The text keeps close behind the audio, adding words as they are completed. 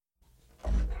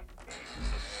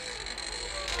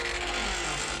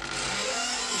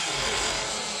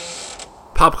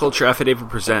Pop Culture Affidavit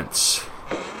presents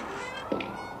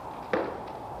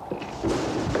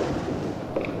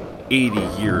 80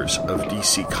 Years of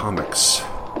DC Comics,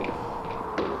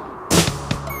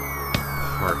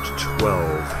 Part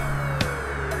 12.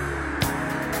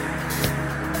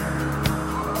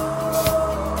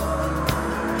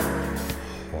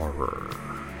 Horror.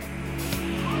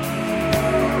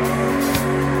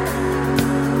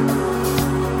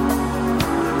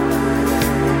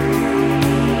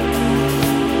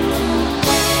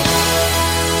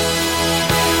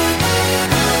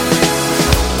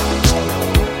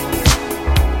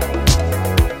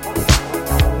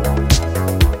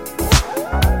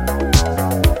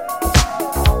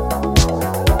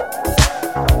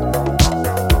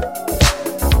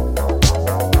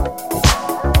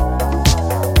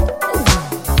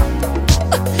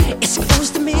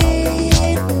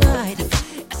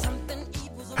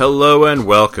 Hello and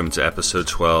welcome to episode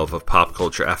 12 of Pop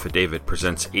Culture Affidavit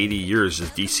presents 80 Years of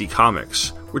DC Comics,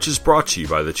 which is brought to you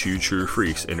by the Two True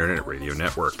Freaks Internet Radio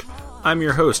Network. I'm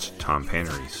your host, Tom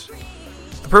Panarese.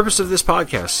 The purpose of this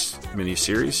podcast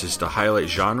miniseries is to highlight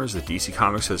genres that DC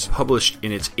Comics has published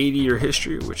in its 80-year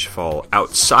history which fall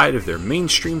outside of their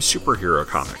mainstream superhero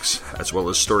comics, as well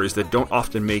as stories that don't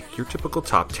often make your typical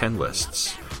top 10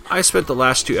 lists. I spent the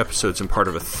last two episodes in part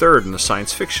of a third in the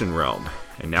science fiction realm,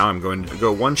 and now I'm going to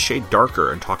go one shade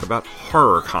darker and talk about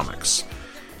horror comics.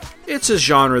 It's a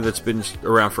genre that's been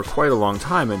around for quite a long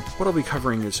time, and what I'll be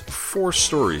covering is 4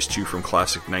 stories, 2 from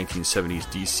classic 1970s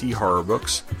DC horror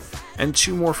books, and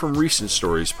 2 more from recent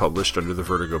stories published under the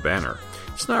Vertigo banner.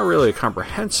 It's not really a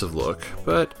comprehensive look,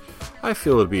 but I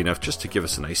feel it'll be enough just to give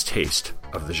us a nice taste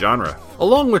of the genre.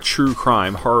 Along with true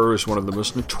crime, horror is one of the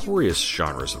most notorious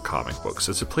genres of comic books,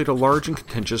 as it played a large and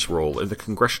contentious role in the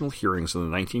congressional hearings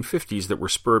in the 1950s that were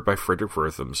spurred by Frederick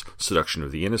Wertham's Seduction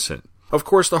of the Innocent. Of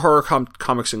course, the horror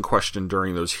comics in question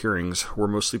during those hearings were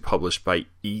mostly published by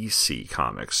EC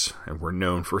Comics, and were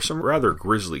known for some rather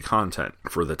grisly content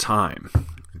for the time.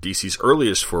 DC's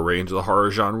earliest foray into the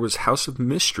horror genre was House of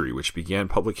Mystery, which began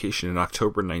publication in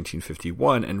October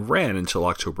 1951 and ran until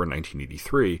October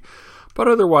 1983. But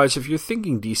otherwise, if you're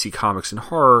thinking DC Comics and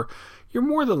horror, you're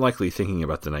more than likely thinking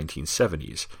about the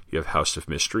 1970s. You have House of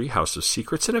Mystery, House of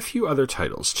Secrets, and a few other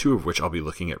titles, 2 of which I'll be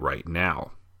looking at right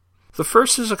now. The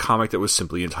first is a comic that was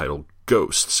simply entitled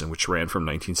Ghosts, and which ran from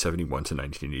 1971 to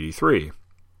 1983.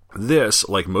 This,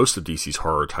 like most of DC's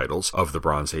horror titles of the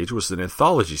Bronze Age, was an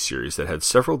anthology series that had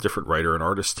several different writer and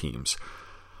artist teams.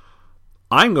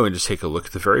 I'm going to take a look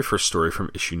at the very first story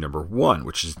from issue number 1,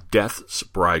 which is Death's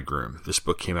Bridegroom. This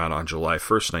book came out on July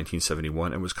 1st,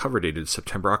 1971, and was cover dated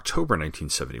September-October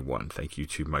 1971. Thank you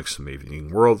to Mike's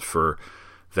Amazing World for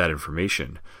that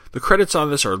information. The credits on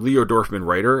this are Leo Dorfman,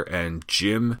 writer, and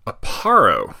Jim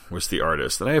Aparo was the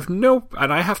artist. And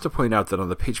I have to point out that on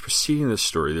the page preceding this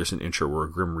story, there's an intro where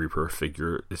a Grim Reaper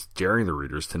figure is daring the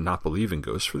readers to not believe in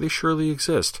ghosts, for they surely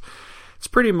exist. It's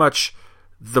pretty much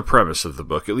the premise of the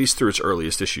book, at least through its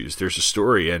earliest issues. There's a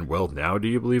story, and, well, now do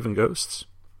you believe in ghosts?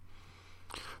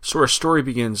 So our story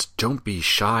begins, "Don't be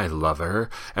shy,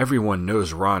 lover. Everyone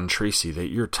knows Ron Tracy, that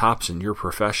you're tops in your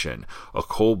profession. A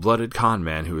cold-blooded con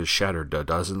man who has shattered a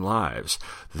dozen lives.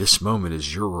 This moment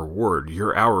is your reward,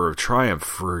 your hour of triumph,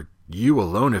 for you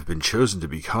alone have been chosen to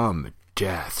become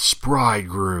Death's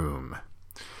Bridegroom."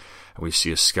 And we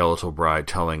see a skeletal bride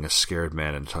telling a scared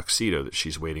man in a tuxedo that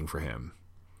she's waiting for him.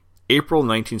 April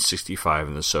 1965,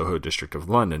 in the Soho district of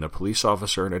London, a police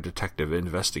officer and a detective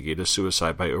investigate a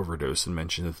suicide by overdose and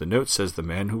mention that the note says the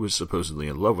man who was supposedly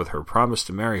in love with her promised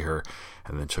to marry her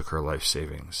and then took her life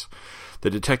savings. The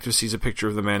detective sees a picture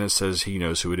of the man and says he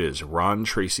knows who it is, Ron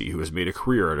Tracy, who has made a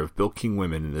career out of bilking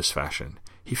women in this fashion.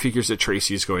 He figures that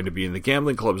Tracy is going to be in the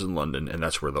gambling clubs in London, and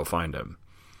that's where they'll find him.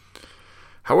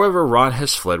 However, Ron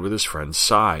has fled with his friend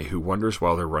Cy, who wonders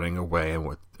while they're running away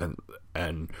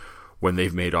and when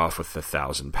they've made off with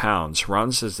 £1,000,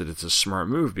 Ron says that it's a smart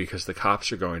move because the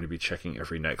cops are going to be checking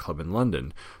every nightclub in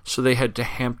London, so they head to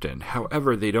Hampton.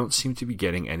 However, they don't seem to be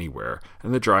getting anywhere,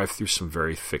 and they drive through some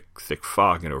very thick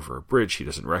fog and over a bridge he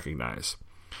doesn't recognize.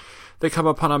 They come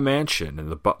upon a mansion,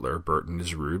 and the butler, Burton,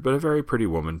 is rude, but a very pretty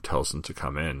woman tells them to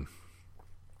come in.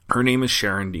 Her name is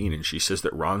Sharon Dean, and she says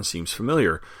that Ron seems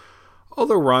familiar.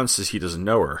 Although Ron says he doesn't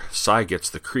know her, Cy gets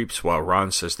the creeps while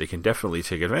Ron says they can definitely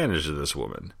take advantage of this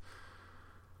woman.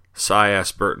 Cy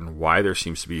asks Burton why there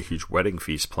seems to be a huge wedding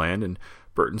feast planned, and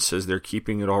Burton says they're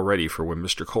keeping it all ready for when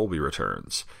Mr. Colby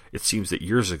returns. It seems that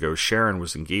years ago Sharon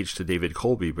was engaged to David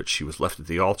Colby, but she was left at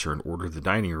the altar and ordered the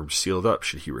dining room sealed up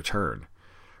should he return.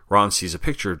 Ron sees a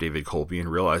picture of David Colby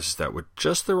and realizes that with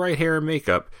just the right hair and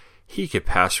makeup, he could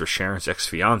pass for Sharon's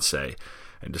ex-fiancé,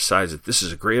 and decides that this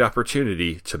is a great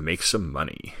opportunity to make some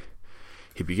money.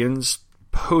 He begins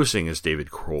posing as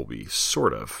David Colby,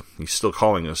 sort of. He's still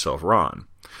calling himself Ron,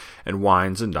 and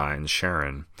wines and dines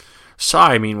Sharon.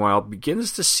 Cy, meanwhile,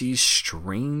 begins to see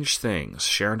strange things.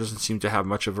 Sharon doesn't seem to have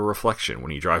much of a reflection. When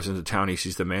he drives into town, he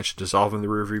sees the mansion dissolve in the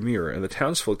rearview mirror, and the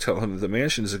townsfolk tell him that the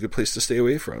mansion is a good place to stay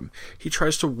away from. He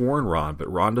tries to warn Ron,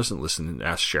 but Ron doesn't listen and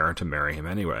asks Sharon to marry him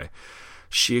anyway.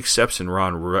 She accepts, and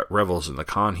Ron revels in the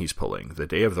con he's pulling. The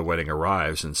day of the wedding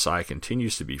arrives, and Cy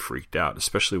continues to be freaked out,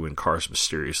 especially when cars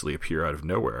mysteriously appear out of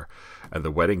nowhere, and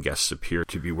the wedding guests appear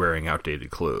to be wearing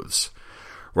outdated clothes.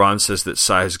 Ron says that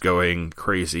Cy's going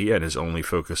crazy and is only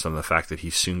focused on the fact that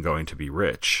he's soon going to be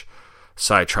rich.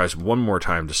 Cy tries one more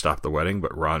time to stop the wedding,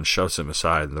 but Ron shoves him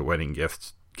aside and the wedding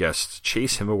guests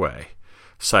chase him away.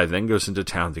 Cy then goes into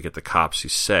town to get the cops, who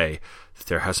say that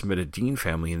there hasn't been a Dean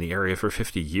family in the area for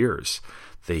 50 years.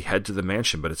 They head to the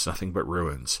mansion, but it's nothing but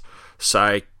ruins.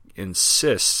 Cy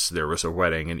insists there was a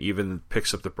wedding and even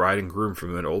picks up the bride and groom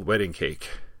from an old wedding cake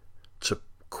to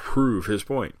prove his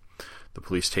point. The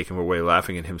police take him away,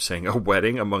 laughing at him, saying, "A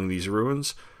wedding among these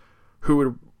ruins? Who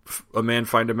would a man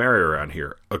find to marry around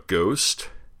here? A ghost?"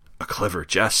 "A clever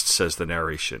jest," says the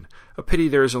narration. "A pity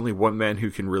there is only one man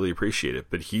who can really appreciate it,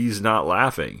 but he's not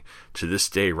laughing." To this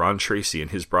day, Ron Tracy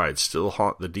and his bride still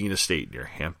haunt the Dean estate near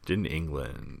Hampton,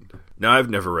 England. Now, I've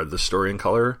never read this story in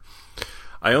color.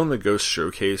 I own the Ghost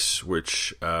Showcase,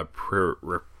 which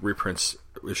reprints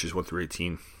issues 1 through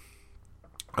 18.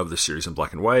 Of the series in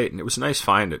black and white, and it was a nice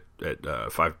find at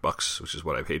 $5, which is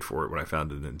what I paid for it when I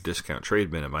found it in a discount trade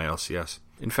bin at my LCS.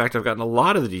 In fact, I've gotten a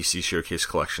lot of the DC Showcase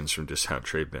collections from discount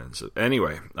trade bins.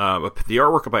 Anyway, the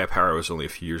artwork by Aparo was only a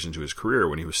few years into his career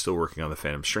when he was still working on The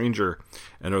Phantom Stranger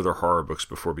and other horror books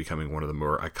before becoming one of the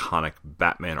more iconic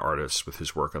Batman artists with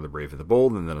his work on The Brave and the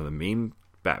Bold and then on the main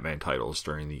Batman titles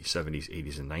during the 70s,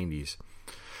 80s, and 90s.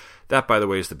 That, by the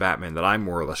way, is the Batman that I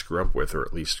more or less grew up with, or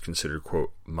at least considered,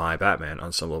 quote, my Batman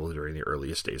on some level during the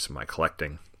earliest days of my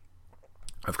collecting.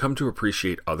 I've come to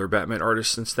appreciate other Batman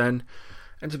artists since then,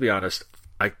 and to be honest,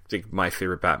 I think my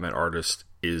favorite Batman artist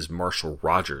is Marshall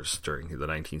Rogers during the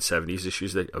 1970s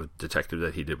issues of Detective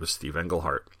that he did with Steve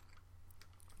Englehart.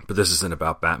 But this isn't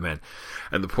about Batman.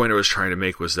 And the point I was trying to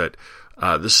make was that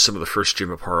this is some of the first Jim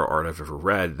Aparo art I've ever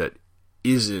read that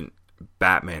isn't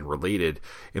Batman related.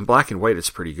 In black and white,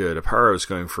 it's pretty good. Aparo is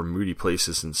going for moody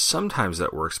places, and sometimes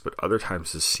that works, but other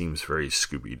times this seems very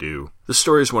Scooby-Doo. This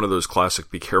story is one of those classic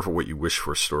be careful what you wish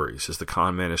for stories, as the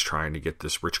con man is trying to get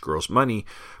this rich girl's money,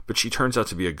 but she turns out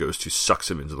to be a ghost who sucks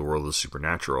him into the world of the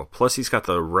supernatural. Plus, he's got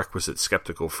the requisite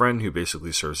skeptical friend who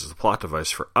basically serves as a plot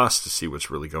device for us to see what's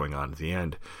really going on at the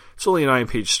end. It's only a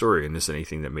 9-page story and isn't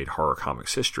anything that made horror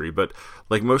comics history, but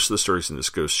like most of the stories in this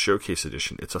Ghost Showcase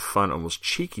edition, it's a fun, almost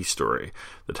cheeky story,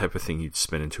 the type of thing you'd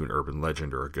spin into an urban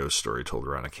legend or a ghost story told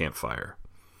around a campfire.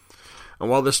 And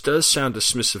while this does sound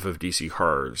dismissive of DC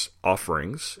Horror's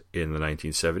offerings in the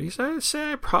 1970s, I'd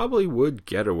say I probably would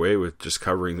get away with just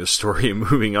covering this story and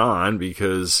moving on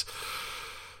because,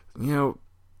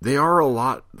 they are a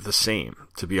lot the same,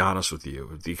 to be honest with you,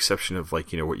 with the exception of,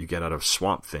 what you get out of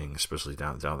Swamp Thing, especially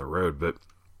down the road. But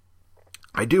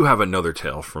I do have another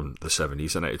tale from the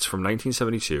 70s, and it's from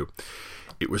 1972.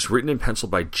 It was written and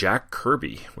penciled by Jack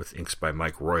Kirby, with inks by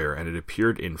Mike Royer, and it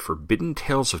appeared in Forbidden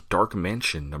Tales of Dark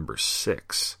Mansion number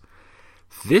 6.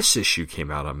 This issue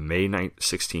came out on May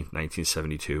 16,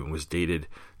 1972, and was dated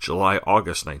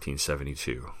July-August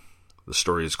 1972. The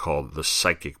story is called The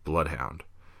Psychic Bloodhound.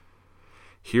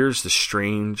 Here's the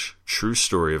strange, true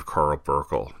story of Carl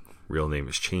Burkle, real name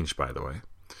is changed by the way,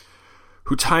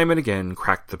 who time and again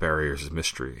cracked the barriers of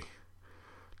mystery.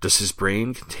 Does his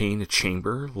brain contain a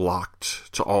chamber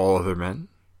locked to all other men?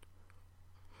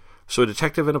 So a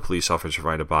detective and a police officer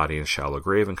find a body in a shallow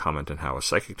grave and comment on how a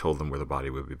psychic told them where the body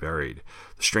would be buried.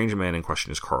 The strange man in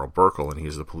question is Carl Burkle, and he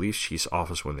is the police chief's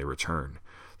office when they return.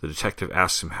 The detective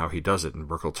asks him how he does it, and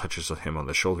Burkle touches him on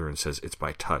the shoulder and says it's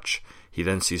by touch. He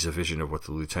then sees a vision of what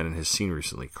the lieutenant has seen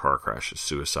recently, car crashes,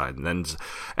 suicide, and then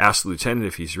asks the lieutenant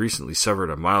if he's recently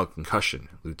suffered a mild concussion.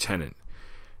 Lieutenant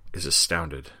is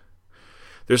astounded.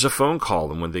 There's a phone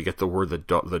call, and when they get the word that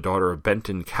the daughter of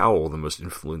Benton Cowell, the most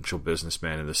influential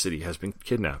businessman in the city, has been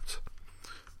kidnapped.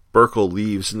 Burkle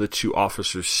leaves, and the two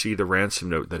officers see the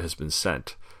ransom note that has been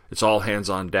sent. It's all hands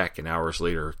on deck, and hours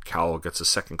later, Cowell gets a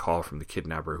second call from the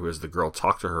kidnapper who has the girl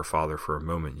talk to her father for a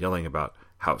moment, yelling about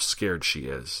how scared she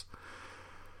is.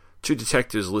 Two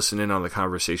detectives listen in on the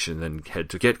conversation, then head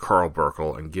to get Carl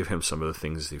Burkle and give him some of the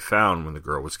things they found when the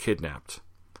girl was kidnapped,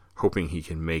 hoping he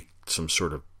can make some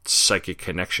sort of psychic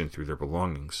connection through their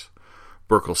belongings.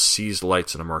 Burkle sees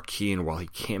lights on a marquee, and while he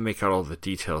can't make out all the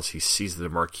details, he sees that the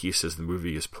marquee says the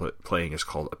movie is playing is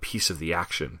called A Piece of the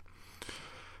Action.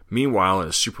 Meanwhile, in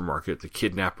a supermarket, the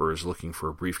kidnapper is looking for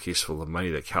a briefcase full of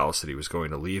money that Cal said he was going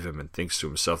to leave him, and thinks to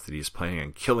himself that he is planning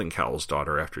on killing Cal's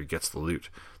daughter after he gets the loot.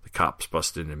 The cops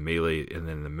bust in and melee, and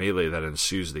then in the melee that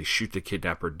ensues, they shoot the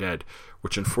kidnapper dead,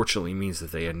 which unfortunately means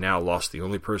that they had now lost the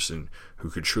only person who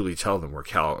could truly tell them where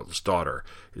Cal's daughter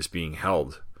is being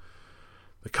held.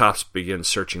 The cops begin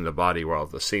searching the body, while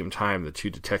at the same time the two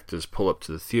detectives pull up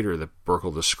to the theater that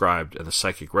Burkle described, and the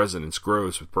psychic resonance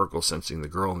grows with Burkle sensing the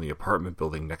girl in the apartment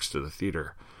building next to the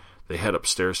theater. They head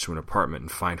upstairs to an apartment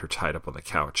and find her tied up on the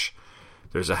couch.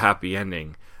 There's a happy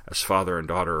ending, as father and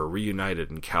daughter are reunited,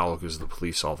 and Cal gives the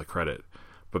police all the credit.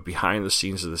 But behind the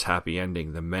scenes of this happy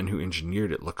ending, the men who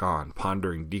engineered it look on,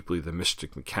 pondering deeply the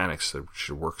mystic mechanics that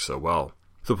should work so well.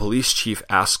 The police chief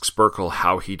asks Burkle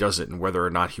how he does it and whether or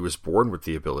not he was born with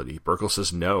the ability. Burkle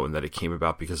says no, and that it came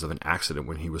about because of an accident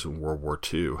when he was in World War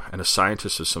II. And a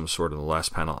scientist of some sort in the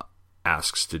last panel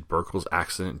asks, did Burkle's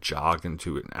accident jog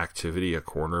into an activity, a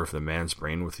corner of the man's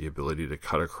brain with the ability to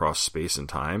cut across space and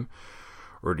time?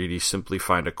 Or did he simply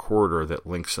find a corridor that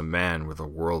links a man with a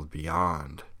world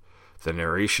beyond? The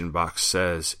narration box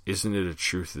says, isn't it a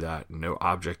truth that no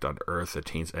object on Earth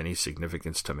attains any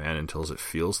significance to man until it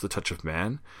feels the touch of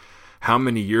man? How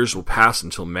many years will pass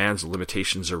until man's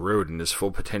limitations erode and his full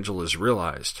potential is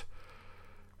realized?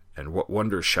 And what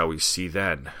wonders shall we see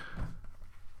then?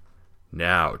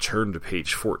 Now, turn to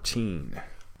page 14.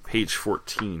 Page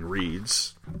 14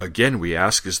 reads, again we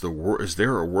ask, is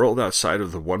there a world outside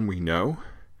of the one we know?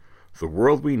 The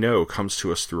world we know comes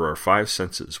to us through our five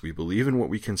senses. We believe in what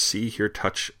we can see, hear,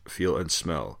 touch, feel, and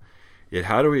smell. Yet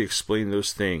how do we explain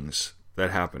those things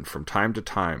that happen from time to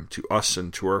time to us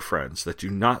and to our friends that do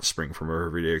not spring from our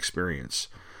everyday experience?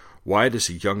 Why does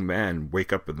a young man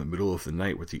wake up in the middle of the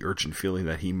night with the urgent feeling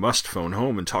that he must phone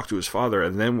home and talk to his father,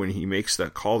 and then when he makes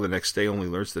that call the next day only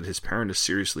learns that his parent is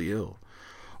seriously ill?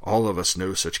 All of us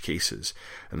know such cases,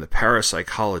 and the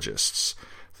parapsychologists,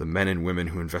 the men and women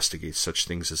who investigate such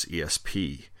things as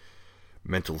ESP,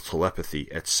 mental telepathy,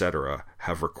 etc.,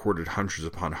 have recorded hundreds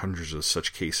upon hundreds of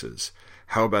such cases.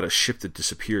 How about a ship that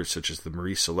disappeared, such as the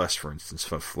Marie Celeste, for instance,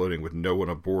 floating with no one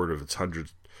aboard of its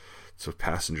hundreds of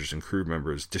passengers and crew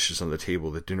members, dishes on the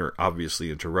table, the dinner obviously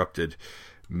interrupted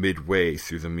midway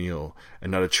through the meal,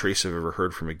 and not a trace I've ever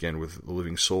heard from again with the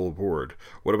living soul aboard?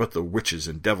 What about the witches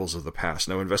and devils of the past?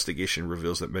 No investigation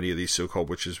reveals that many of these so-called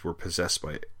witches were possessed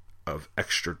of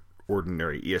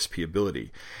extraordinary ESP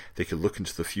ability. They could look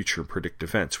into the future and predict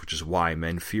events, which is why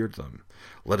men feared them.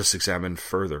 Let us examine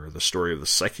further the story of the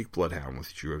psychic bloodhound,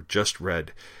 which you have just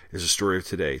read, is a story of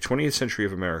today, 20th century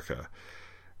of America,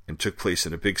 and took place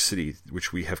in a big city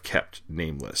which we have kept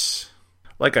nameless.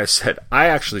 Like I said, I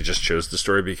actually just chose the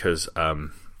story because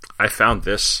I found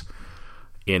this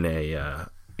in a I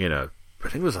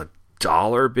think it was a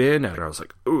dollar bin, and I was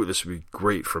like, ooh, this would be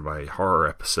great for my horror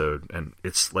episode. And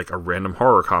it's like a random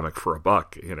horror comic for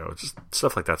 $1, just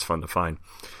stuff like that's fun to find.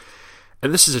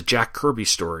 And this is a Jack Kirby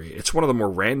story. It's one of the more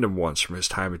random ones from his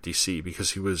time at DC,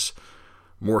 because he was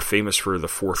more famous for The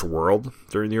Fourth World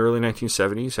during the early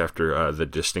 1970s after the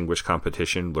Distinguished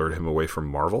competition lured him away from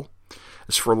Marvel.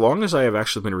 As for long as I have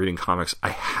actually been reading comics, I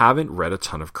haven't read a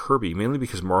ton of Kirby, mainly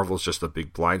because Marvel is just a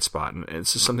big blind spot, and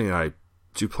this is something that I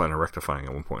do plan on rectifying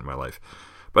at one point in my life.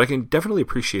 But I can definitely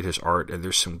appreciate his art, and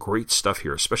there's some great stuff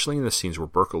here, especially in the scenes where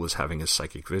Burkle is having his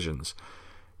psychic visions.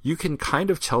 You can kind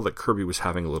of tell that Kirby was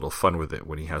having a little fun with it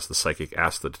when he has the psychic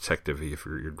ask the detective if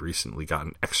he had recently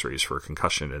gotten x-rays for a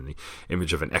concussion, and the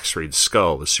image of an x-rayed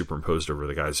skull is superimposed over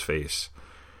the guy's face.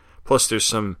 Plus, there's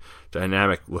some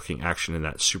dynamic-looking action in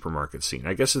that supermarket scene.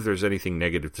 I guess if there's anything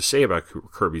negative to say about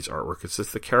Kirby's artwork, it's that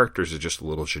the characters are just a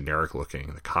little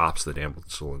generic-looking. The cops, the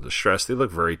damsel in distress, they look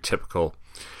very typical.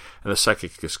 And the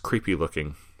psychic is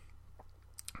creepy-looking,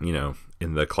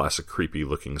 in the classic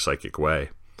creepy-looking psychic way.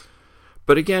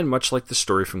 But again, much like the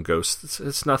story from Ghost,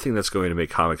 it's nothing that's going to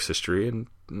make comics history, and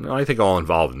I think all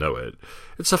involved know it.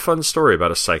 It's a fun story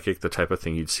about a psychic, the type of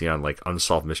thing you'd see on like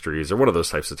Unsolved Mysteries or one of those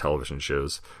types of television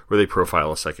shows where they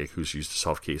profile a psychic who's used to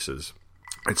solve cases.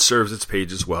 It serves its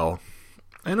page as well,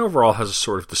 and overall has a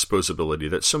sort of disposability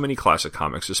that so many classic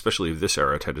comics, especially of this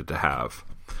era, tended to have.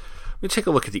 Let me take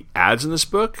a look at the ads in this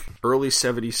book. Early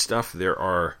 70s stuff, there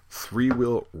are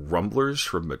three-wheel rumblers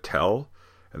from Mattel,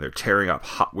 and they're tearing up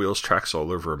Hot Wheels tracks all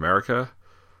over America.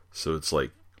 So it's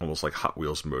like almost like Hot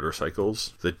Wheels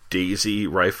motorcycles. The Daisy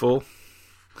rifle,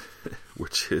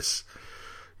 which is,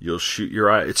 you'll shoot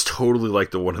your eye. It's totally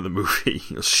like the one in the movie.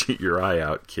 You'll shoot your eye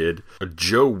out, kid. A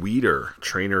Joe Weider,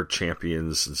 trainer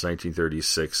champions since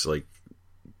 1936, like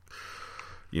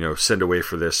send away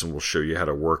for this and we'll show you how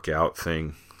to work out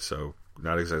thing. So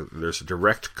not exactly. There's a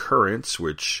Direct Currents,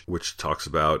 which talks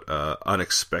about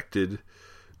Unexpected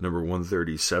number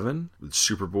 137, with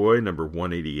Superboy number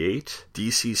 188.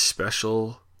 DC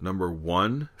Special number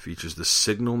 1 features the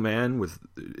Signal Man with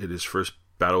his first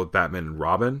battle with Batman and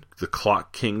Robin, the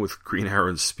Clock King with Green Arrow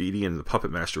and Speedy, and the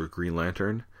Puppet Master with Green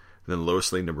Lantern. And then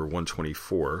Lois Lane number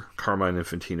 124. Carmine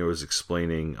Infantino is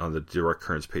explaining on the Direct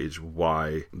Currents page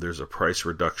why there's a price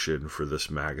reduction for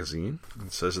this magazine.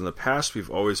 It says, in the past,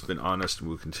 we've always been honest and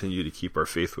will continue to keep our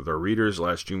faith with our readers.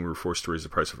 Last June, we were forced to raise the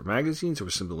price of our magazines. There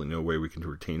was simply no way we can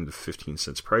retain the 15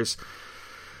 cents price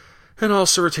and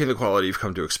also retain the quality you've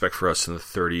come to expect for us in the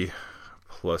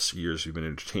 30-plus years we've been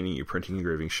entertaining you, printing,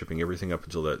 engraving, shipping, everything up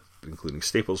until that, including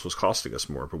staples, was costing us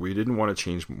more. But we didn't want to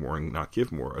change more and not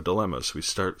give more, a dilemma. So we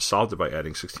solved it by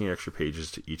adding 16 extra pages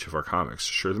to each of our comics.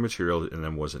 Sure, the material in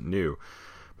them wasn't new,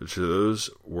 but to those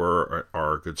were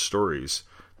our good stories,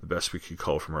 the best we could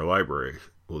cull from our library.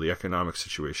 Well, the economic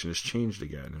situation has changed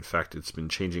again. In fact, it's been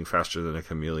changing faster than a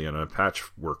chameleon on a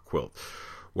patchwork quilt.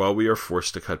 While we are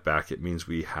forced to cut back, it means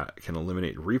we can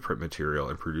eliminate reprint material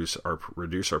and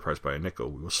reduce our price by a nickel.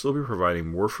 We will still be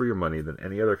providing more for your money than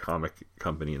any other comic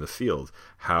company in the field.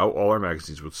 How? All our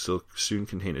magazines will still soon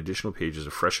contain additional pages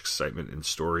of fresh excitement in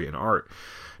story and art.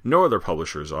 No other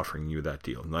publisher is offering you that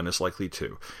deal. None is likely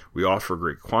to. We offer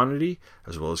great quantity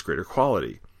as well as greater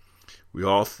quality.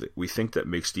 We think that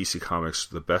makes DC Comics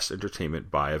the best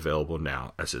entertainment buy available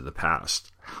now, as in the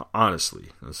past. Honestly,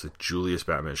 that's Julius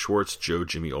Batman Schwartz, Joe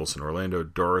Jimmy Olsen Orlando,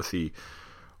 Dorothy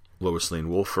Lois Lane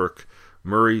Wolfirk,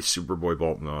 Murray Superboy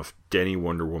Boltinoff, Denny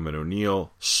Wonder Woman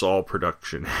O'Neill, Saul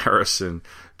Production Harrison,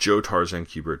 Joe Tarzan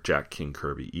Kubert, Jack King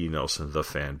Kirby, E. Nelson, The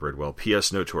Fan Bridwell.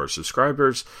 P.S. Note to our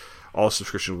subscribers: all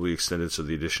subscriptions will be extended, so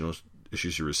the additional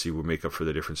issues you receive will make up for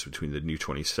the difference between the new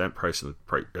 20-cent price and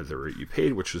the rate you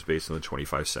paid, which was based on the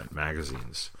 25-cent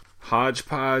magazines.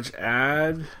 Hodgepodge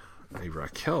ad. A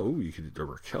Raquel. Ooh, you could do a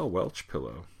Raquel Welch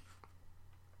pillow.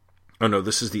 Oh no,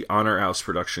 this is the Honor House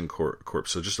Production Corp.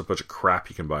 So just a bunch of crap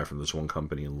you can buy from this one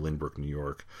company in Lynbrook, New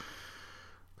York.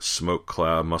 Smoke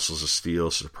Cloud, Muscles of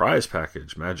Steel, Surprise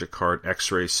Package, Magic Card,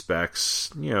 X-Ray Specs,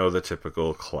 the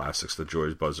typical classics, the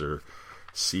Joy's Buzzer,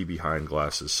 See Behind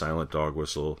Glasses, Silent Dog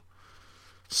Whistle,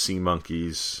 Sea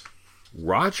Monkeys,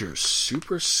 Roger's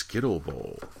Super Skittle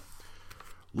Bowl.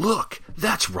 Look,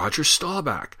 that's Roger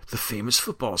Staubach, the famous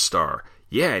football star.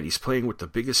 Yeah, and he's playing with the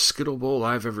biggest Skittle Bowl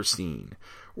I've ever seen.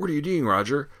 What are you doing,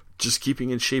 Roger? Just keeping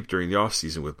in shape during the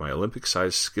off-season with my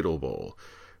Olympic-sized Skittle Bowl.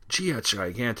 Gee, that's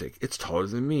gigantic. It's taller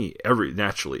than me.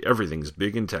 Naturally, everything's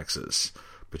big in Texas.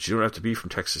 But you don't have to be from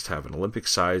Texas to have an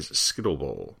Olympic-sized Skittle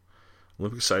Bowl.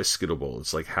 Olympic-sized Skittle Bowl.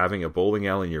 It's like having a bowling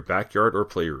alley in your backyard or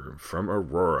playroom. From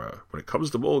Aurora. When it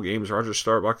comes to bowl games, Roger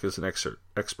Staubach is an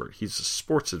expert. He's a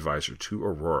sports advisor to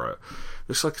Aurora.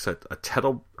 Looks like a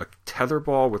tether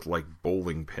ball with like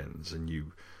bowling pins, and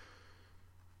you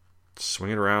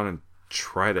swing it around and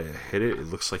try to hit it. It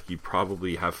looks like you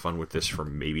probably have fun with this for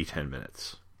maybe 10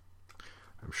 minutes.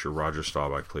 I'm sure Roger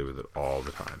Staubach played with it all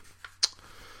the time.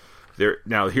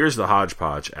 Now, here's the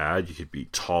Hodgepodge ad. You could be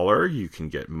taller. You can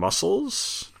get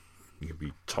muscles. You can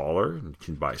be taller. You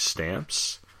can buy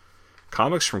stamps.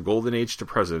 Comics from Golden Age to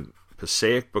present.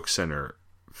 Passaic Book Center,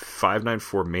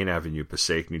 594 Main Avenue,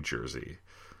 Passaic, New Jersey.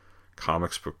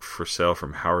 Comics book for sale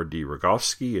from Howard D.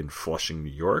 Rogofsky in Flushing,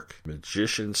 New York.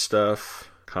 Magician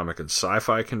stuff. Comic and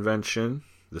Sci-Fi Convention.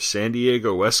 The San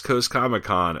Diego West Coast Comic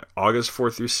Con, August 4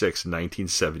 through 6,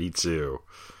 1972.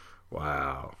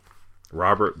 Wow.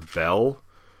 Robert Bell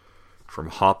from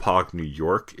Hauppauge, New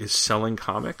York is selling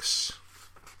comics.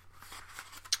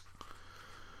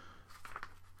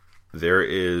 There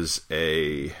is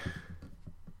a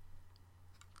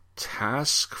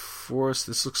Task Force.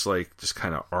 This looks like just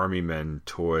kind of Army Men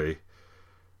toy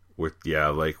with,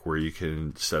 like where you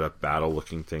can set up battle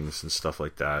looking things and stuff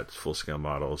like that. Full scale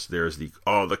models. There's the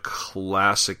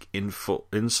classic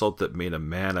insult that made a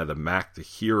man out of Mac, the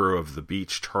hero of the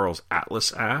beach, Charles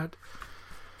Atlas ad.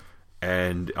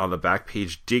 And on the back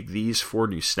page, dig these 4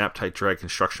 new snap-tight drag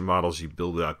construction models you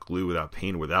build without glue, without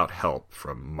pain, without help,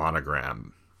 from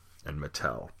Monogram and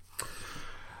Mattel.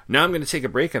 Now I'm going to take a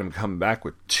break, and I'm coming back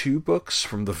with 2 books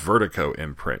from the Vertigo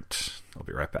imprint. I'll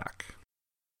be right back.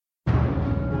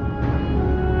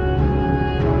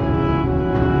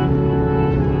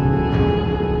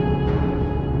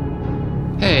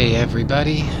 Hey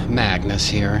everybody, Magnus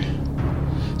here.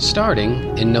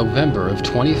 Starting in November of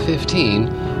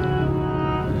 2015,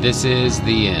 this is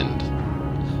The End,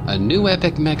 a new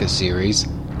epic mega-series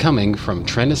coming from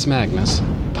Trentus Magnus,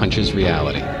 Punches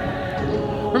Reality.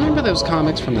 Remember those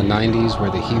comics from the 90s where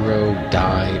the hero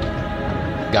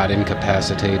died? got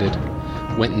incapacitated,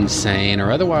 went insane,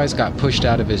 or otherwise got pushed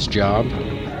out of his job?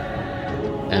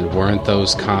 And weren't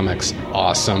those comics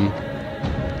awesome?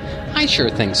 I sure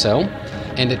think so.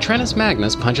 And at Trentus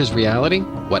Magnus Punches Reality,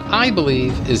 what I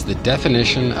believe is the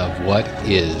definition of what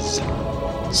is.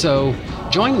 So,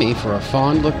 join me for a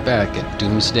fond look back at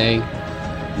Doomsday,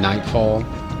 Nightfall,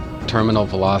 Terminal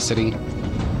Velocity,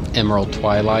 Emerald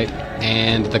Twilight,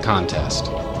 and The Contest.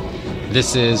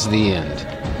 This is the end,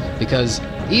 because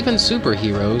even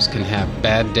superheroes can have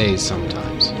bad days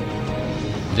sometimes.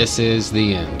 This is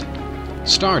the end,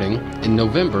 starting in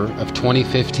November of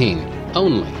 2015,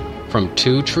 only from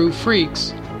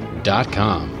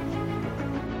twotruefreaks.com.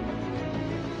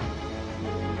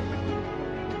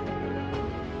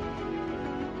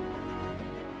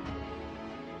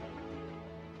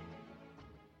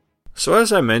 So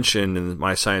as I mentioned in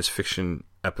my science fiction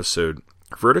episode,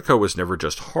 Vertigo was never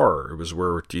just horror. It was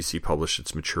where DC published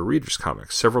its mature readers'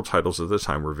 comics. Several titles at the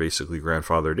time were basically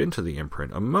grandfathered into the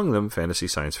imprint, among them fantasy,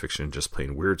 science fiction, and just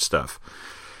plain weird stuff.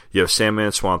 You have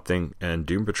Sandman, Swamp Thing, and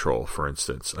Doom Patrol, for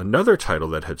instance. Another title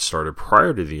that had started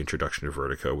prior to the introduction of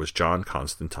Vertigo was John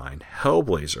Constantine,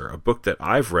 Hellblazer, a book that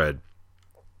I've read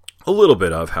a little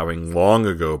bit of, having long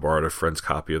ago borrowed a friend's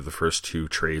copy of the first two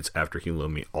trades after he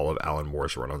loaned me all of Alan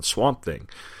Moore's run on Swamp Thing.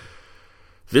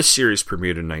 This series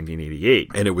premiered in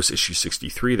 1988, and it was issue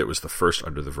 63 that was the first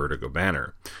under the Vertigo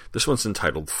banner. This one's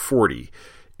entitled 40.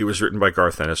 It was written by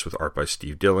Garth Ennis with art by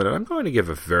Steve Dillon, and I'm going to give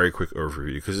a very quick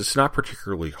overview because it's not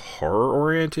particularly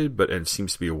horror-oriented, but it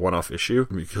seems to be a one-off issue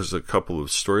because of a couple of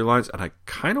storylines, and I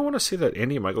kind of want to say that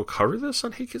Andy and Michael covered this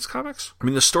on Hey Kids Comics. I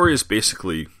mean, the story is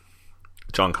basically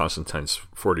John Constantine's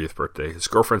 40th birthday. His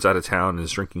girlfriend's out of town and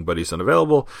his drinking buddy's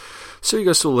unavailable, so he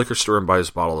goes to a liquor store and buys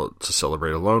a bottle to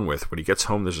celebrate alone with. When he gets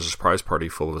home, there's a surprise party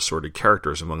full of assorted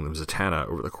characters, among them Zatanna.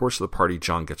 Over the course of the party,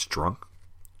 John gets drunk,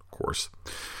 of course,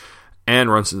 and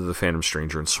runs into the Phantom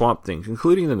Stranger and Swamp Thing,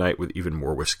 concluding the night with even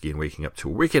more whiskey and waking up to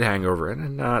a wicked hangover and a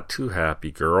not too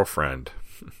happy girlfriend.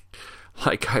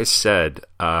 Like I said,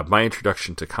 my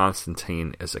introduction to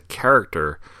Constantine as a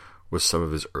character was some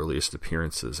of his earliest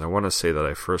appearances. I want to say that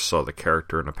I first saw the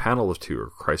character in a panel of two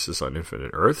of Crisis on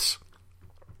Infinite Earths,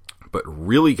 but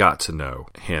really got to know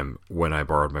him when I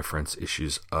borrowed my friend's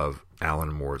issues of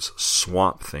Alan Moore's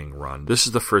Swamp Thing run. This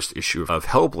is the first issue of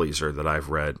Hellblazer that I've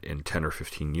read in 10 or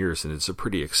 15 years, and it's a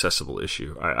pretty accessible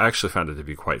issue. I actually found it to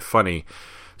be quite funny,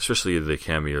 especially the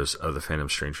cameos of the Phantom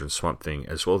Stranger and Swamp Thing,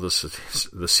 as well as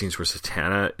the scenes where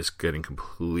Zatanna is getting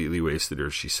completely wasted, or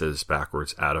she says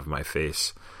backwards, "out of my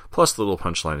face." Plus, the little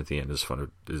punchline at the end is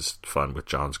fun with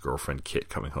John's girlfriend Kit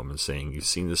coming home and saying, "You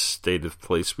seen this state of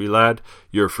place, wee lad?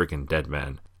 You're a freaking dead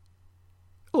man."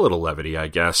 A little levity, I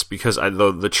guess, because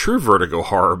the true Vertigo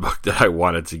horror book that I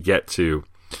wanted to get to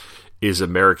is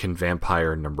American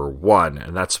Vampire #1,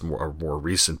 and that's a more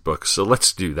recent book, so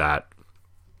let's do that.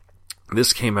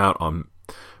 This came out on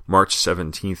March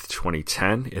 17th,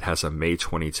 2010. It has a May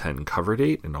 2010 cover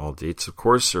date, and all dates, of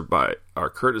course, are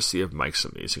courtesy of Mike's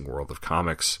Amazing World of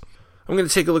Comics. I'm going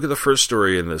to take a look at the first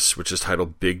story in this, which is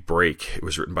titled Big Break. It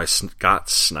was written by Scott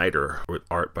Snyder, with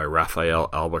art by Raphael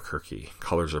Albuquerque.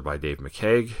 Colors are by Dave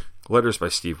McCaig. Letters by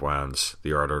Steve Wounds.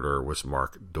 The art editor was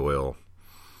Mark Doyle.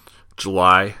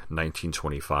 July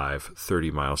 1925,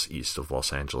 30 miles east of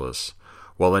Los Angeles.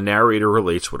 While the narrator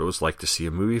relates what it was like to see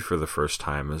a movie for the first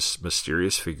time, a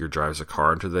mysterious figure drives a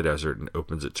car into the desert and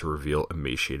opens it to reveal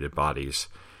emaciated bodies.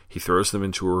 He throws them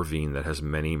into a ravine that has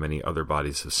many, many other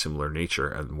bodies of similar nature,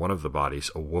 and one of the bodies,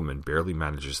 a woman, barely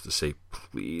manages to say,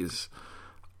 "Please,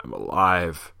 I'm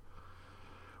alive."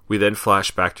 We then flash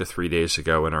back to 3 days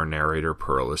ago, and our narrator,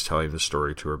 Pearl, is telling the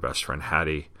story to her best friend,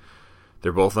 Hattie.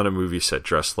 They're both on a movie set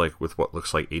dressed with what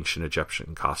looks like ancient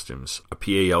Egyptian costumes. A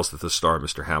PA yells that the star,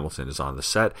 Mr. Hamilton, is on the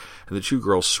set, and the two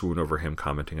girls swoon over him,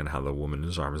 commenting on how the woman in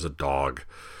his arm is a dog.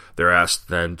 They're asked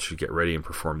then to get ready and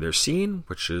perform their scene,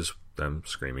 which is them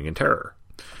screaming in terror.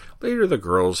 Later, the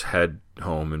girls head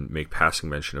home and make passing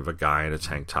mention of a guy in a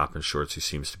tank top and shorts who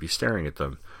seems to be staring at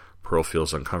them. Pearl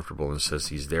feels uncomfortable and says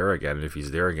he's there again, and if he's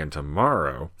there again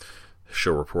tomorrow,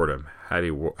 she'll report him.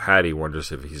 Hattie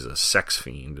wonders if he's a sex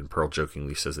fiend, and Pearl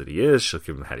jokingly says that he is. She'll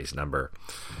give him Hattie's number.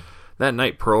 That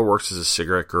night, Pearl works as a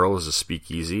cigarette girl as a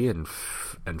speakeasy and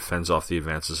fends off the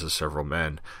advances of several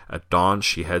men. At dawn,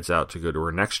 she heads out to go to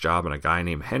her next job, and a guy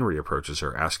named Henry approaches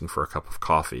her, asking for a cup of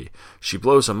coffee. She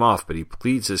blows him off, but he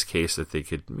pleads his case that they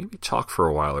could maybe talk for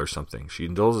a while or something. She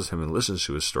indulges him and listens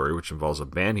to his story, which involves a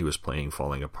band he was playing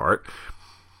falling apart,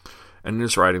 and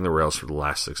is riding the rails for the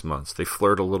last 6 months. They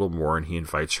flirt a little more, and he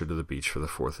invites her to the beach for the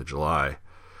 4th of July.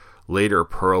 Later,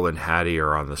 Pearl and Hattie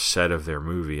are on the set of their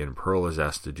movie, and Pearl is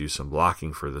asked to do some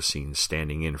blocking for the scene,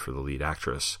 standing in for the lead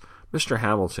actress. Mr.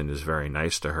 Hamilton is very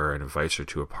nice to her and invites her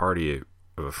to a party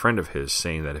of a friend of his,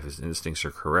 saying that if his instincts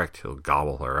are correct, he'll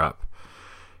gobble her up.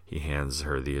 He hands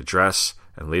her the address,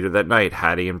 and later that night,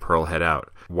 Hattie and Pearl head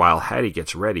out. While Hattie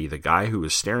gets ready, the guy who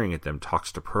is staring at them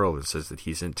talks to Pearl and says that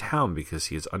he's in town because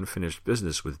he has unfinished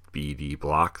business with B.D.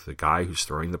 Block, the guy who's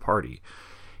throwing the party.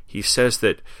 He says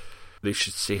that they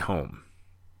should stay home,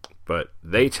 but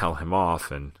they tell him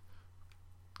off and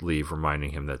leave,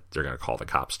 reminding him that they're going to call the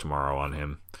cops tomorrow on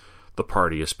him. The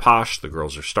party is posh, the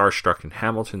girls are starstruck, and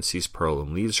Hamilton sees Pearl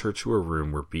and leads her to a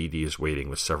room where B.D. is waiting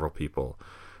with several people.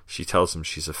 She tells him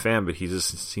she's a fan, but he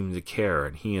doesn't seem to care,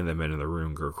 and he and the men in the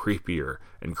room grow creepier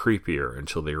and creepier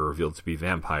until they are revealed to be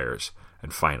vampires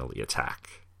and finally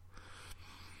attack.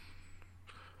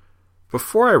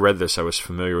 Before I read this, I was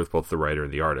familiar with both the writer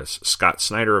and the artist. Scott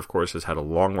Snyder, of course, has had a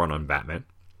long run on Batman.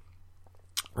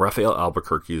 Raphael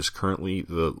Albuquerque is currently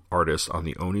the artist on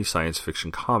the Oni science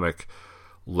fiction comic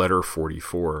Letter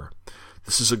 44.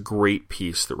 This is a great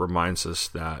piece that reminds us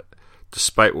that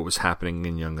despite what was happening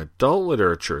in young adult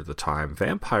literature at the time,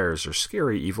 vampires are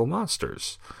scary, evil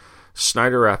monsters.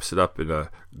 Snyder wraps it up in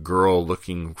a girl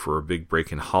looking for a big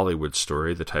break in Hollywood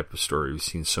story, the type of story we've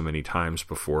seen so many times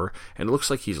before, and it looks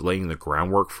like he's laying the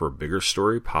groundwork for a bigger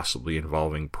story, possibly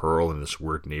involving Pearl and this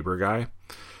weird neighbor guy.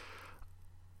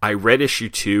 I read issue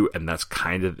 2, and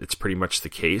it's pretty much the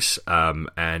case,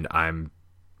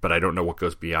 but I don't know what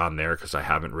goes beyond there because I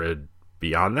haven't read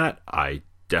beyond that. I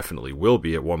definitely will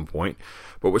be at one point.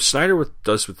 But what Snyder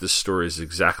does with this story is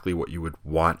exactly what you would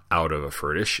want out of a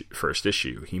first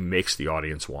issue. He makes the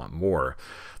audience want more.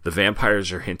 The vampires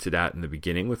are hinted at in the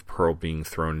beginning, with Pearl being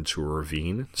thrown into a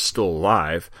ravine, still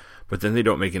alive, but then they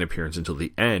don't make an appearance until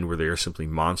the end, where they are simply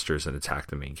monsters and attack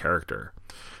the main character.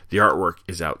 The artwork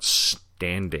is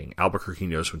outstanding. Albuquerque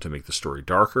knows when to make the story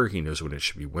darker, he knows when it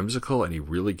should be whimsical, and he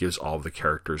really gives all of the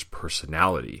characters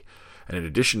personality. And in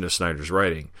addition to Snyder's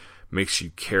writing, makes you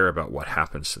care about what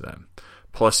happens to them.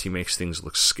 Plus, he makes things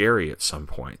look scary at some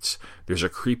points. There's a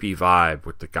creepy vibe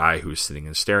with the guy who's sitting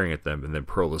and staring at them, and then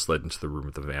Pearl is led into the room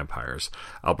with the vampires.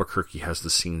 Albuquerque has the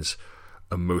scene's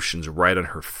emotions right on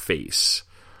her face,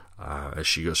 as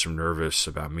she goes from nervous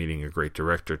about meeting a great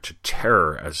director to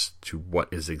terror as to what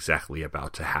is exactly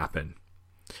about to happen.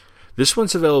 This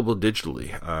one's available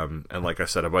digitally, and like I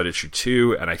said, I bought issue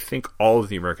 2, and I think all of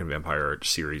the American Vampire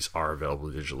series are available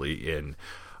digitally in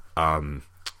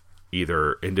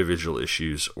either individual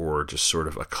issues or just sort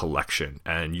of a collection,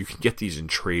 and you can get these in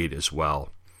trade as well.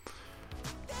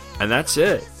 And that's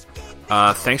it.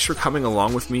 Thanks for coming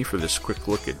along with me for this quick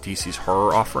look at DC's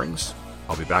horror offerings.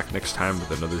 I'll be back next time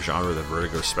with another genre that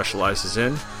Vertigo specializes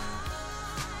in: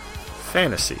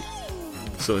 fantasy.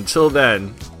 So until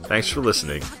then, thanks for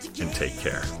listening and take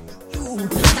care.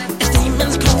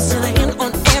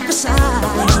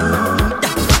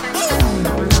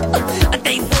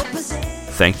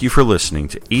 Thank you for listening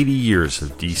to 80 Years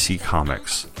of DC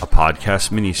Comics, a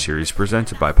podcast miniseries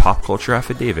presented by Pop Culture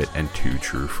Affidavit and Two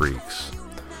True Freaks.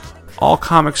 All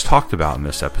comics talked about in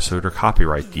this episode are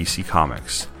copyright DC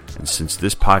Comics, and since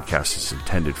this podcast is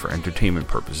intended for entertainment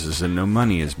purposes and no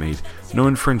money is made, no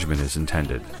infringement is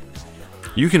intended.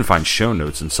 You can find show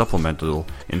notes and supplemental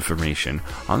information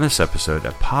on this episode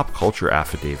at Pop Culture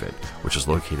Affidavit, which is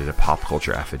located at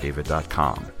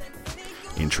popcultureaffidavit.com.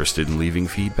 Interested in leaving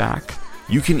feedback?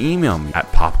 You can email me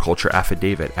at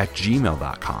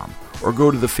popcultureaffidavit@gmail.com or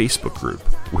go to the Facebook group,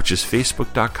 which is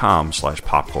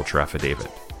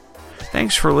facebook.com/popcultureaffidavit.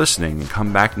 Thanks for listening, and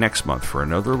come back next month for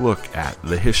another look at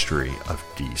the history of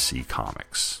DC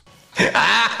Comics.